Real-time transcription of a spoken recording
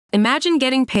Imagine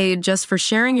getting paid just for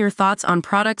sharing your thoughts on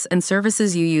products and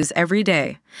services you use every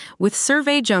day. With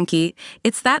Survey Junkie,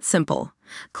 it's that simple.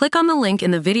 Click on the link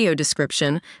in the video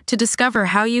description to discover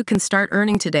how you can start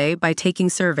earning today by taking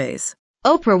surveys.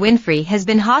 Oprah Winfrey has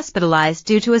been hospitalized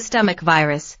due to a stomach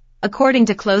virus, according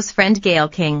to close friend Gayle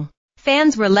King.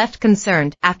 Fans were left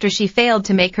concerned after she failed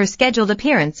to make her scheduled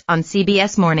appearance on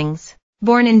CBS Mornings.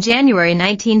 Born in January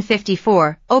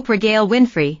 1954, Oprah Gayle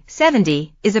Winfrey,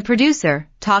 70, is a producer,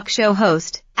 talk show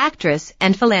host, actress,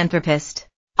 and philanthropist.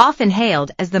 Often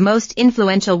hailed as the most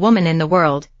influential woman in the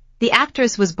world, the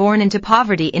actress was born into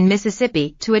poverty in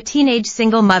Mississippi to a teenage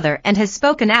single mother and has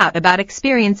spoken out about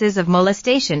experiences of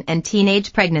molestation and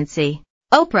teenage pregnancy.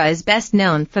 Oprah is best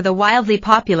known for the wildly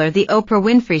popular The Oprah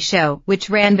Winfrey Show, which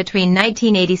ran between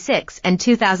 1986 and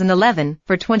 2011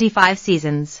 for 25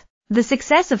 seasons. The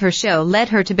success of her show led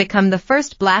her to become the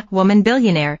first black woman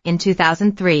billionaire in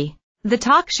 2003. The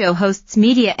talk show host's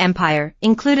media empire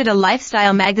included a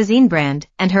lifestyle magazine brand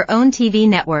and her own TV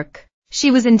network. She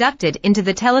was inducted into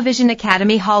the Television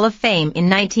Academy Hall of Fame in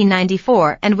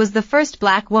 1994 and was the first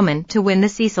black woman to win the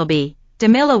Cecil B.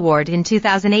 DeMille Award in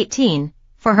 2018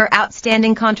 for her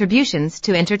outstanding contributions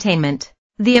to entertainment.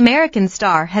 The American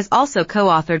star has also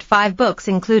co-authored 5 books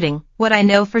including What I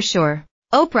Know for Sure.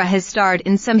 Oprah has starred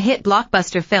in some hit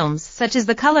blockbuster films such as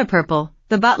The Color Purple,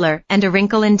 The Butler, and A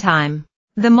Wrinkle in Time.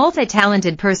 The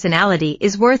multi-talented personality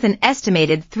is worth an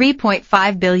estimated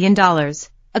 $3.5 billion,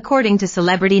 according to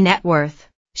Celebrity Net Worth.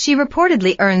 She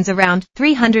reportedly earns around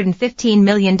 $315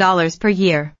 million per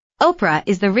year. Oprah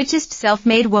is the richest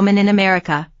self-made woman in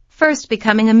America, first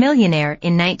becoming a millionaire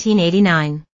in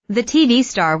 1989. The TV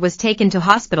star was taken to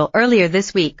hospital earlier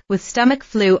this week with stomach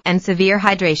flu and severe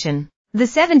hydration. The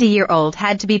 70-year-old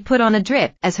had to be put on a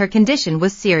drip as her condition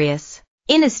was serious.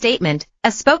 In a statement, a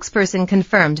spokesperson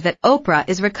confirmed that Oprah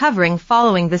is recovering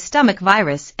following the stomach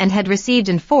virus and had received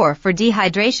an 4 for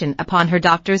dehydration upon her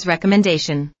doctor's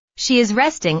recommendation. She is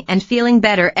resting and feeling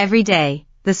better every day,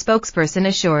 the spokesperson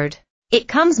assured. It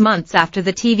comes months after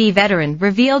the TV veteran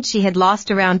revealed she had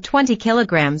lost around 20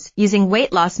 kilograms using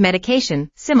weight loss medication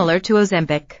similar to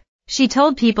Ozempic. She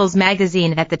told People's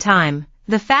Magazine at the time,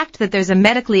 "The fact that there's a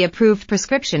medically approved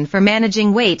prescription for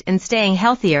managing weight and staying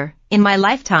healthier, in my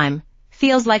lifetime,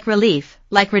 feels like relief,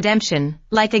 like redemption,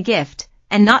 like a gift,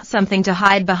 and not something to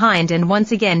hide behind and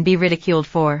once again be ridiculed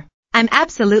for. I'm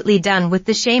absolutely done with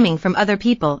the shaming from other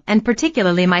people and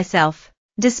particularly myself."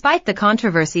 Despite the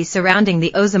controversy surrounding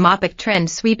the Ozempic trend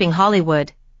sweeping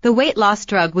Hollywood, the weight loss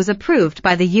drug was approved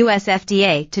by the US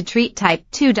FDA to treat type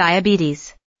 2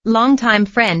 diabetes. Longtime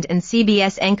friend and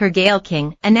CBS anchor Gayle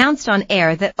King announced on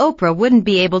air that Oprah wouldn't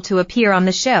be able to appear on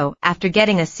the show after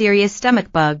getting a serious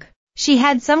stomach bug. She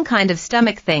had some kind of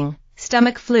stomach thing,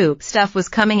 stomach flu, stuff was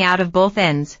coming out of both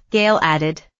ends, Gayle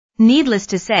added. Needless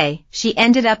to say, she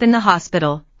ended up in the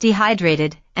hospital,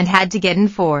 dehydrated, and had to get in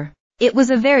 4. It was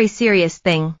a very serious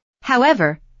thing.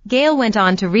 However, Gayle went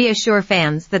on to reassure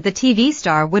fans that the TV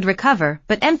star would recover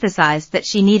but emphasized that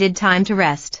she needed time to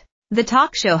rest. The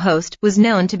talk show host was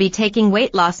known to be taking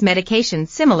weight loss medication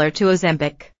similar to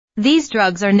Ozempic. These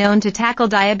drugs are known to tackle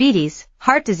diabetes,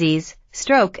 heart disease,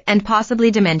 stroke, and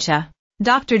possibly dementia.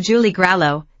 Dr. Julie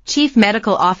Grallo, chief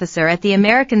medical officer at the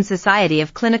American Society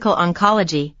of Clinical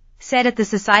Oncology, said at the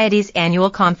Society's annual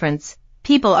conference,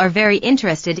 "People are very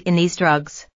interested in these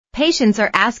drugs. Patients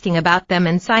are asking about them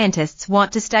and scientists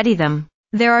want to study them.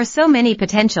 There are so many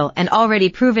potential and already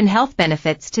proven health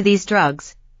benefits to these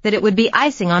drugs that it would be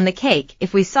icing on the cake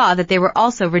if we saw that they were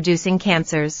also reducing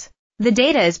cancers. The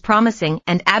data is promising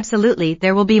and absolutely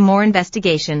there will be more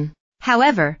investigation."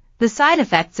 However, the side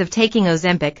effects of taking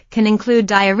Ozempic can include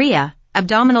diarrhea,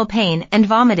 abdominal pain and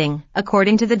vomiting,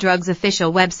 according to the drug's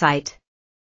official website.